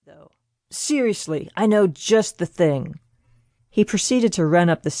Seriously, I know just the thing." He proceeded to run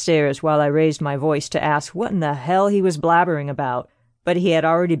up the stairs while I raised my voice to ask what in the hell he was blabbering about, but he had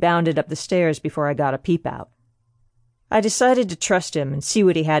already bounded up the stairs before I got a peep out. I decided to trust him and see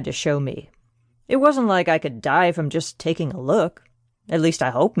what he had to show me. It wasn't like I could die from just taking a look. At least I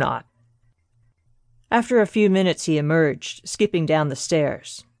hope not. After a few minutes he emerged, skipping down the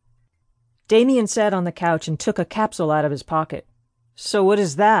stairs. Damien sat on the couch and took a capsule out of his pocket. "So what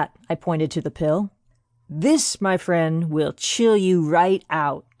is that?" I pointed to the pill. "This, my friend, will chill you right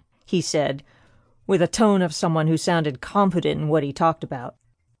out," he said, with a tone of someone who sounded confident in what he talked about.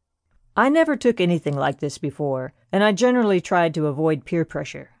 I never took anything like this before, and I generally tried to avoid peer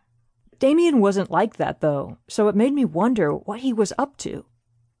pressure. Damien wasn't like that, though, so it made me wonder what he was up to.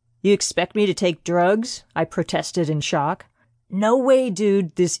 "You expect me to take drugs?" I protested in shock. "No way,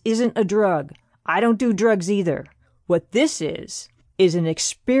 dude, this isn't a drug. I don't do drugs either. What this is an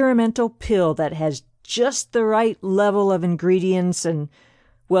experimental pill that has just the right level of ingredients and,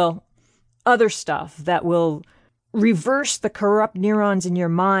 well, other stuff that will reverse the corrupt neurons in your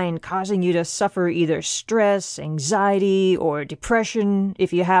mind, causing you to suffer either stress, anxiety, or depression,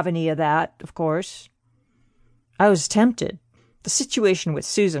 if you have any of that, of course." I was tempted. The situation with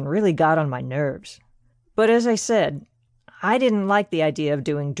Susan really got on my nerves. But as I said, I didn't like the idea of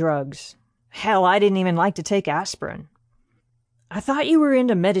doing drugs. Hell, I didn't even like to take aspirin. "I thought you were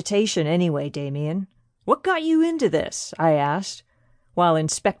into meditation anyway, Damien. What got you into this?" I asked, while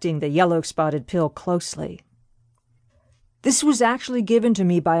inspecting the yellow-spotted pill closely. "This was actually given to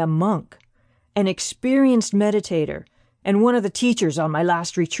me by a monk, an experienced meditator, and one of the teachers on my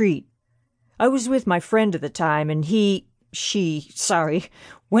last retreat. I was with my friend at the time, and she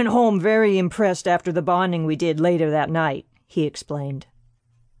went home very impressed after the bonding we did later that night," he explained.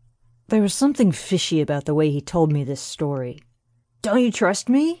 There was something fishy about the way he told me this story. "Don't you trust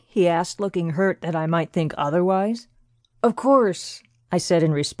me?" he asked, looking hurt that I might think otherwise. "Of course," I said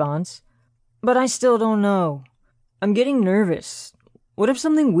in response, "but I still don't know. I'm getting nervous. What if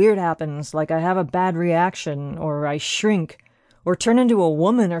something weird happens, like I have a bad reaction, or I shrink, or turn into a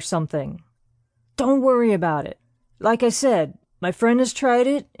woman or something?" "Don't worry about it. Like I said, my friend has tried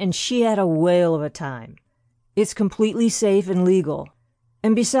it, and she had a whale of a time. It's completely safe and legal.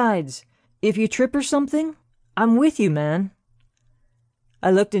 And besides, if you trip or something, I'm with you, man." I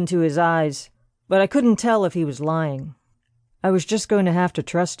looked into his eyes, but I couldn't tell if he was lying. I was just going to have to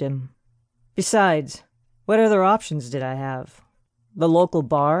trust him. Besides, what other options did I have? The local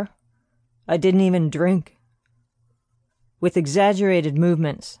bar? I didn't even drink. With exaggerated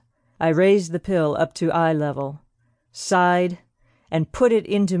movements, I raised the pill up to eye level, sighed, and put it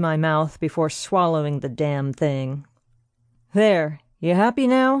into my mouth before swallowing the damn thing. "There, you happy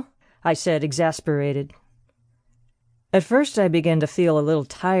now?" I said, exasperated. At first I began to feel a little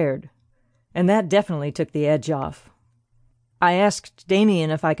tired, and that definitely took the edge off. I asked Damien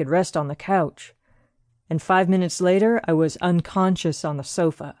if I could rest on the couch, and 5 minutes later I was unconscious on the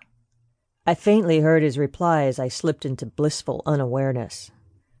sofa. I faintly heard his reply as I slipped into blissful unawareness.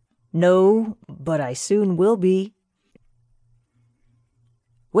 "No, but I soon will be."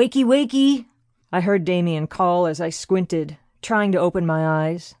 "Wakey, wakey!" I heard Damien call as I squinted, trying to open my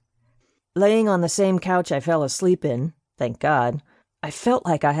eyes. Laying on the same couch I fell asleep in, thank God, I felt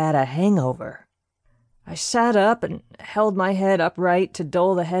like I had a hangover. I sat up and held my head upright to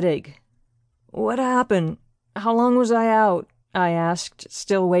dull the headache. "What happened? How long was I out?" I asked,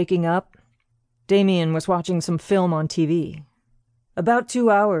 still waking up. Damien was watching some film on TV. "About 2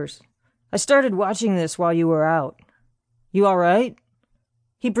 hours. I started watching this while you were out. You all right?"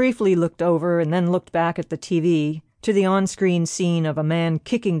 He briefly looked over and then looked back at the TV, to the on-screen scene of a man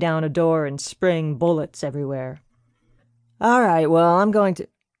kicking down a door and spraying bullets everywhere. "All right, well, I'm going to—"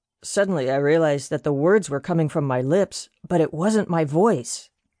 Suddenly I realized that the words were coming from my lips, but it wasn't my voice.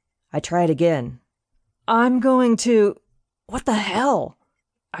 I tried again. "I'm going to—" What the hell?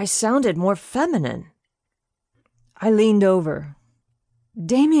 I sounded more feminine. I leaned over.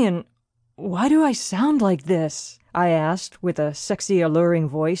 "Damien, why do I sound like this?" I asked, with a sexy, alluring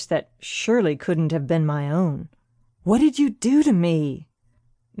voice that surely couldn't have been my own. "What did you do to me?"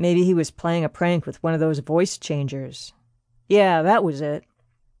 Maybe he was playing a prank with one of those voice changers. Yeah, that was it.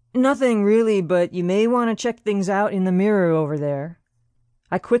 "Nothing really, but you may want to check things out in the mirror over there."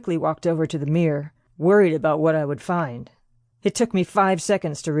 I quickly walked over to the mirror, worried about what I would find. It took me 5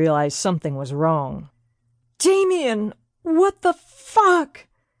 seconds to realize something was wrong. "Damien, what the fuck?"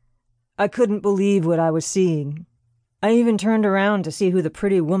 I couldn't believe what I was seeing. I even turned around to see who the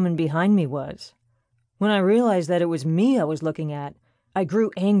pretty woman behind me was. When I realized that it was me I was looking at, I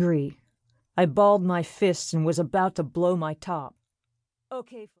grew angry. I balled my fists and was about to blow my top. "Okay."